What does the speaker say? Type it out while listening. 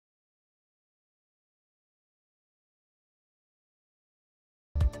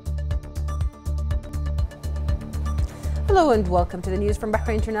Hello and welcome to the news from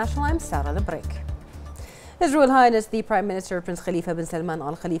Bahrain International. I'm Sarah Labrik. His Royal Highness the Prime Minister Prince Khalifa bin Salman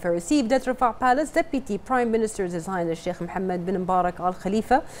Al Khalifa received at Rafah Palace Deputy Prime Ministers His Highness Sheikh Mohammed bin Mubarak Al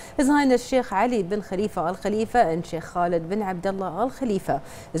Khalifa, His Highness Sheikh Ali bin Khalifa Al Khalifa and Sheikh Khalid bin Abdullah Al Khalifa.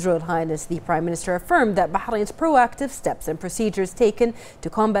 His Royal Highness the Prime Minister affirmed that Bahrain's proactive steps and procedures taken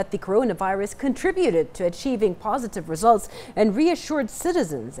to combat the coronavirus contributed to achieving positive results and reassured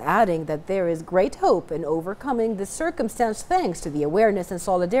citizens, adding that there is great hope in overcoming this circumstance thanks to the awareness and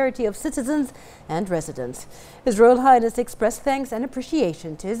solidarity of citizens and residents. His Royal Highness expressed thanks and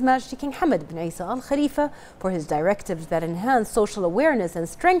appreciation to His Majesty King Hamad bin Isa Al Khalifa for his directives that enhanced social awareness and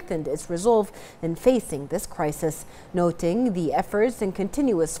strengthened its resolve in facing this crisis, noting the efforts and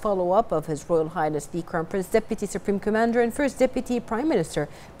continuous follow-up of His Royal Highness the Crown Prince, Deputy Supreme Commander and First Deputy Prime Minister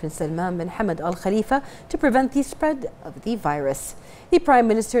Prince Salman bin Hamad Al Khalifa to prevent the spread of the virus. The Prime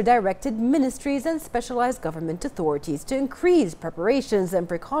Minister directed ministries and specialized government authorities to increase preparations and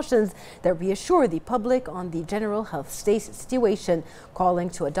precautions that reassure the public on the general health situation, calling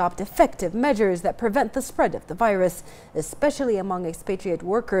to adopt effective measures that prevent the spread of the virus, especially among expatriate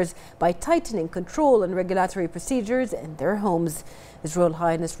workers, by tightening control and regulatory procedures in their homes. His Royal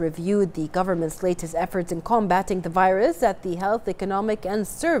Highness reviewed the government's latest efforts in combating the virus at the health, economic and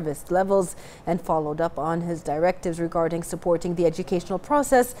service levels and followed up on his directives regarding supporting the educational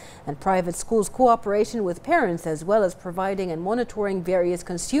process and private schools' cooperation with parents, as well as providing and monitoring various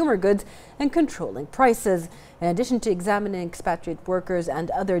consumer goods and controlling prices, in addition to examining expatriate workers and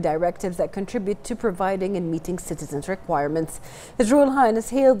other directives that contribute to providing and meeting citizens' requirements. His Royal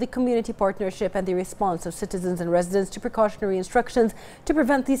Highness hailed the community partnership and the response of citizens and residents to precautionary instructions to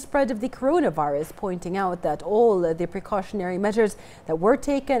prevent the spread of the coronavirus, pointing out that all the precautionary measures that were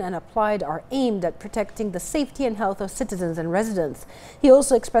taken and applied are aimed at protecting the safety and health of citizens and residents. He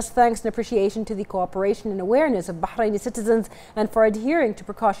also expressed thanks and appreciation to the cooperation and awareness of Bahraini citizens and for adhering to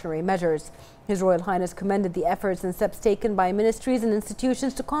precautionary measures. His Royal Highness commended the efforts and steps taken by ministries and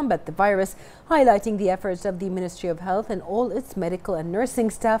institutions to combat the virus, highlighting the efforts of the Ministry of Health and all its medical and nursing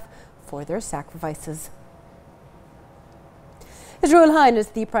staff for their sacrifices. His Royal Highness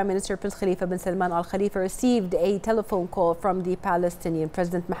the Prime Minister Prince Khalifa bin Salman Al Khalifa received a telephone call from the Palestinian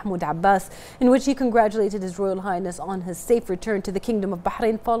President Mahmoud Abbas, in which he congratulated His Royal Highness on his safe return to the Kingdom of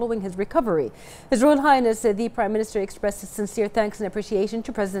Bahrain following his recovery. His Royal Highness the Prime Minister expressed his sincere thanks and appreciation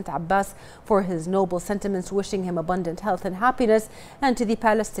to President Abbas for his noble sentiments, wishing him abundant health and happiness, and to the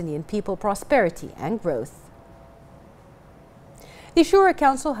Palestinian people prosperity and growth. The Shura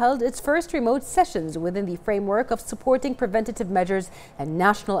Council held its first remote sessions within the framework of supporting preventative measures and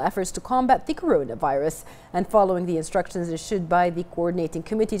national efforts to combat the coronavirus, and following the instructions issued by the Coordinating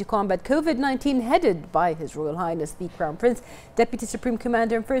Committee to Combat COVID-19 headed by His Royal Highness the Crown Prince, Deputy Supreme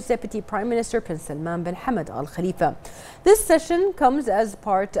Commander and First Deputy Prime Minister Prince Salman bin Hamad Al Khalifa. This session comes as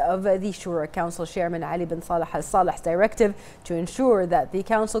part of the Shura Council Chairman Ali bin Saleh Al Saleh's directive to ensure that the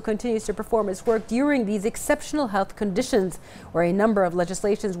Council continues to perform its work during these exceptional health conditions, where a number of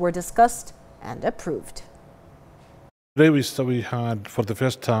legislations were discussed and approved. Today we had for the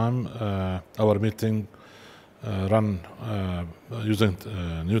first time our meeting run using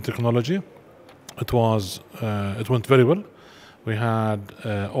new technology. It went very well. We had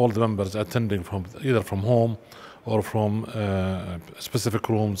all the members attending from either from home or from specific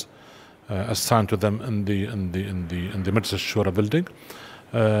rooms assigned to them in the Majlis Shura building.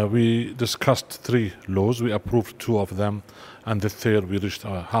 We discussed 3 laws. We approved 2 of them, and the third we reached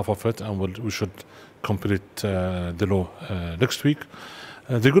half of it, and we should complete the law next week.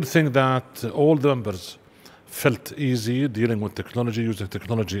 The good thing that all the members felt easy dealing with technology, using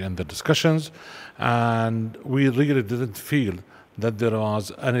technology in the discussions, and we really didn't feel that there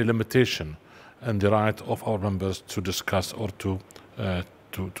was any limitation in the right of our members to discuss or to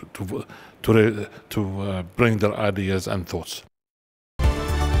bring their ideas and thoughts.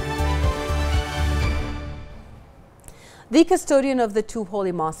 The custodian of the 2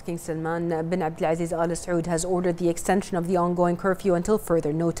 holy mosques, King Salman bin Abdulaziz Al Saud, has ordered the extension of the ongoing curfew until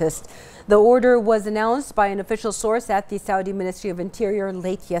further notice. The order was announced by an official source at the Saudi Ministry of Interior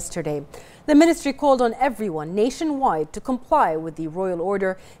late yesterday. The ministry called on everyone nationwide to comply with the royal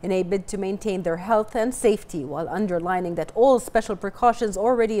order in a bid to maintain their health and safety, while underlining that all special precautions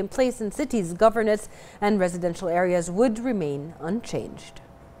already in place in cities, governorates and residential areas would remain unchanged.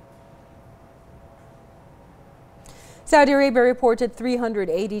 Saudi Arabia reported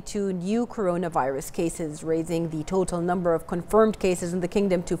 382 new coronavirus cases, raising the total number of confirmed cases in the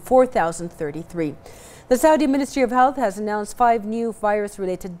kingdom to 4,033. The Saudi Ministry of Health has announced 5 new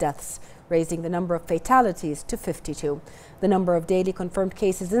virus-related deaths, raising the number of fatalities to 52. The number of daily confirmed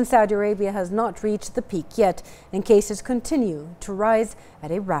cases in Saudi Arabia has not reached the peak yet, and cases continue to rise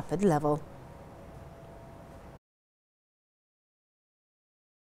at a rapid level.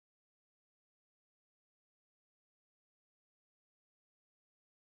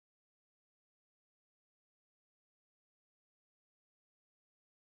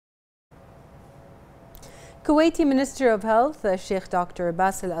 Kuwaiti Minister of Health, Sheikh Dr.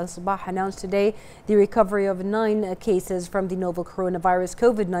 Basil Al-Sabah, announced today the recovery of 9 cases from the novel coronavirus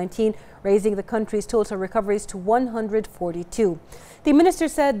COVID-19, raising the country's total recoveries to 142. The minister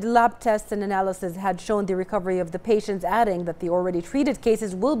said lab tests and analysis had shown the recovery of the patients, adding that the already treated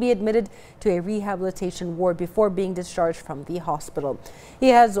cases will be admitted to a rehabilitation ward before being discharged from the hospital. He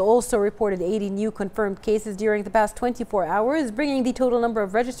has also reported 80 new confirmed cases during the past 24 hours, bringing the total number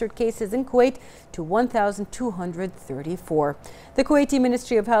of registered cases in Kuwait to 1,234. The Kuwaiti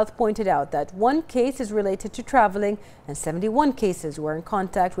Ministry of Health pointed out that 1 case is related to traveling and 71 cases were in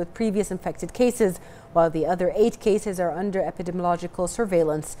contact with previous infected cases, while the other 8 cases are under epidemiological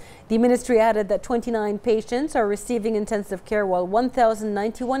surveillance. The ministry added that 29 patients are receiving intensive care, while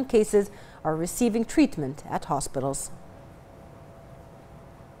 1,091 cases are receiving treatment at hospitals.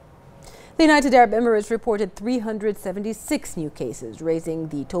 The United Arab Emirates reported 376 new cases, raising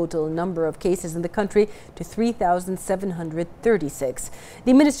the total number of cases in the country to 3,736.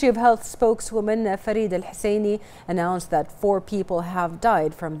 The Ministry of Health spokeswoman Farid Al-Husseini announced that 4 people have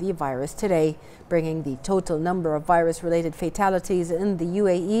died from the virus today, bringing the total number of virus-related fatalities in the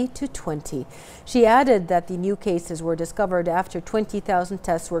UAE to 20. She added that the new cases were discovered after 20,000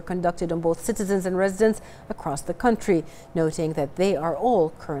 tests were conducted on both citizens and residents across the country, noting that they are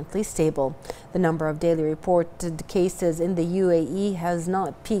all currently stable. The number of daily reported cases in the UAE has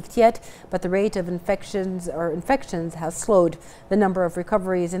not peaked yet, but the rate of infections has slowed. The number of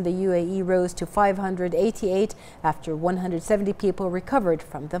recoveries in the UAE rose to 588 after 170 people recovered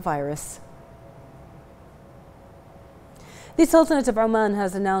from the virus. The Sultanate of Oman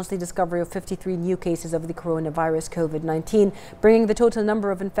has announced the discovery of 53 new cases of the coronavirus COVID-19, bringing the total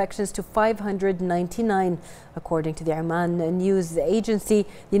number of infections to 599. According to the Oman news agency,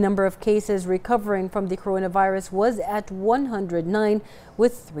 the number of cases recovering from the coronavirus was at 109,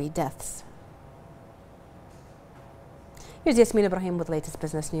 with 3 deaths. Here's Yasmin Ibrahim with latest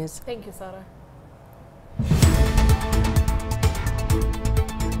business news. Thank you, Sarah.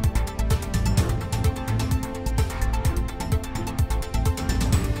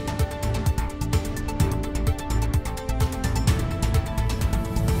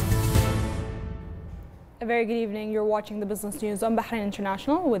 A very good evening. You're watching the business news on Bahrain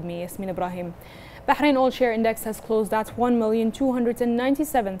International with me, Yasmin Ibrahim. Bahrain Oil Share Index has closed at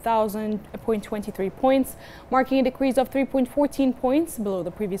 1,297,000.23 points, marking a decrease of 3.14 points below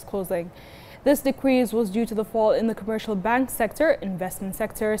the previous closing. This decrease was due to the fall in the commercial bank sector, investment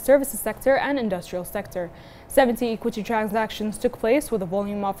sector, services sector and industrial sector. 70 equity transactions took place with a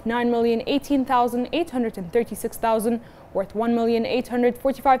volume of 9,018,836,000, worth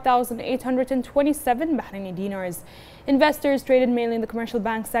 1,845,827 Bahraini dinars. Investors traded mainly in the commercial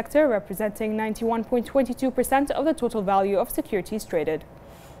bank sector, representing 91.22% of the total value of securities traded.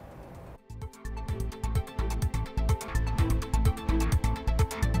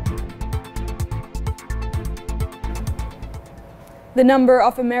 The number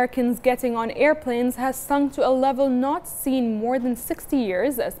of Americans getting on airplanes has sunk to a level not seen more than 60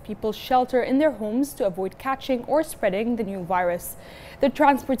 years as people shelter in their homes to avoid catching or spreading the new virus. The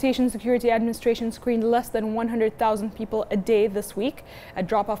Transportation Security Administration screened less than 100,000 people a day this week, a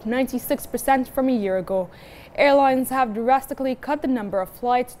drop of 96% from a year ago. Airlines have drastically cut the number of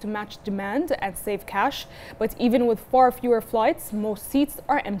flights to match demand and save cash, but even with far fewer flights, most seats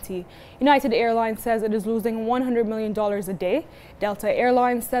are empty. United Airlines says it is losing $100 million a day. Delta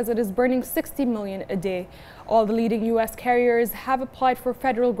Airlines says it is burning $60 million a day. All the leading U.S. carriers have applied for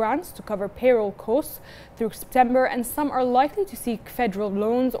federal grants to cover payroll costs through September, and some are likely to seek federal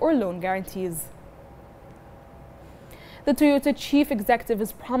loans or loan guarantees. The Toyota chief executive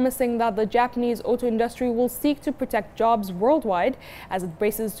is promising that the Japanese auto industry will seek to protect jobs worldwide as it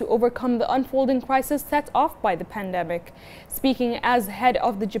braces to overcome the unfolding crisis set off by the pandemic. Speaking as head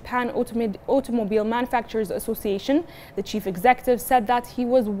of the Japan Automobile Manufacturers Association, the chief executive said that he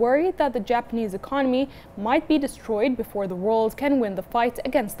was worried that the Japanese economy might be destroyed before the world can win the fight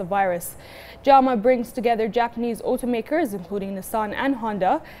against the virus. JAMA brings together Japanese automakers, including Nissan and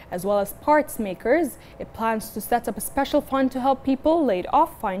Honda, as well as parts makers. It plans to set up a special fund to help people laid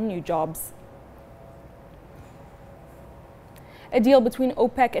off find new jobs. A deal between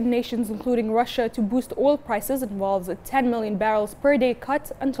OPEC and nations including Russia to boost oil prices involves a 10 million barrels per day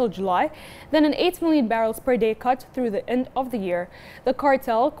cut until July, then an 8 million barrels per day cut through the end of the year. The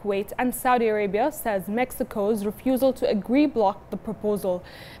cartel, Kuwait and Saudi Arabia, says Mexico's refusal to agree blocked the proposal.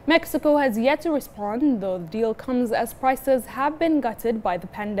 Mexico has yet to respond, though the deal comes as prices have been gutted by the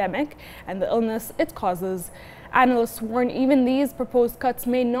pandemic and the illness it causes. Analysts warn even these proposed cuts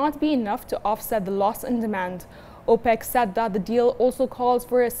may not be enough to offset the loss in demand. OPEC said that the deal also calls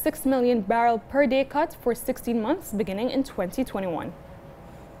for a 6 million barrel per day cut for 16 months beginning in 2021.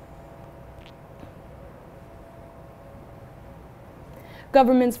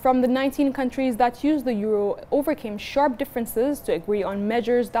 Governments from the 19 countries that use the euro overcame sharp differences to agree on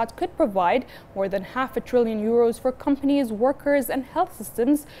measures that could provide more than €500 billion for companies, workers and health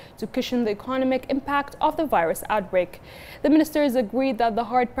systems to cushion the economic impact of the virus outbreak. The ministers agreed that the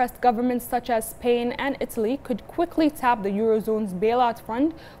hard-pressed governments such as Spain and Italy could quickly tap the Eurozone's bailout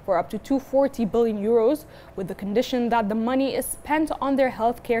fund for up to €240 billion, with the condition that the money is spent on their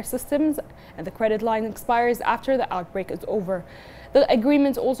healthcare systems and the credit line expires after the outbreak is over. The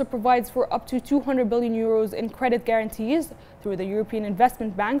agreement also provides for up to €200 billion in credit guarantees through the European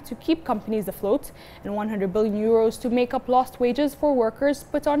Investment Bank to keep companies afloat and €100 billion to make up lost wages for workers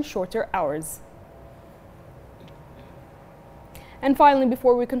put on shorter hours. And finally,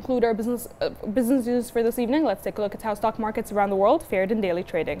 before we conclude our business news for this evening, let's take a look at how stock markets around the world fared in daily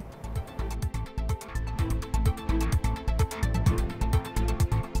trading.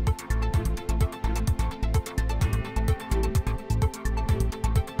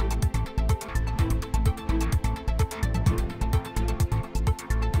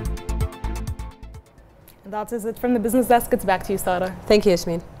 That is it from the business desk. It's back to you, Sarah. Thank you,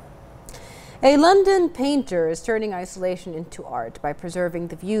 Yasmin. A London painter is turning isolation into art by preserving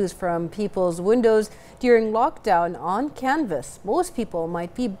the views from people's windows during lockdown on canvas. Most people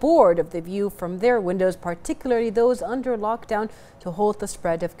might be bored of the view from their windows, particularly those under lockdown to halt the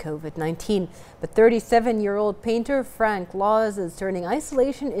spread of COVID-19. But 37-year-old painter Frank Laws is turning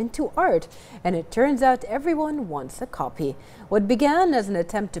isolation into art, and it turns out everyone wants a copy. What began as an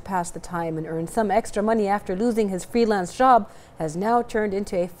attempt to pass the time and earn some extra money after losing his freelance job has now turned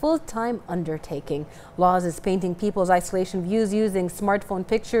into a full-time undertaking. Laws is painting people's isolation views using smartphone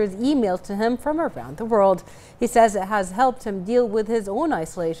pictures emailed to him from around the world. He says it has helped him deal with his own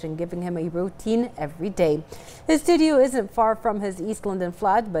isolation, giving him a routine every day. His studio isn't far from his East London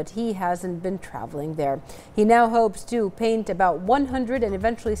flat, but he hasn't been traveling there. He now hopes to paint about 100 and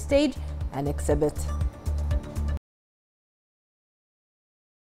eventually stage an exhibit.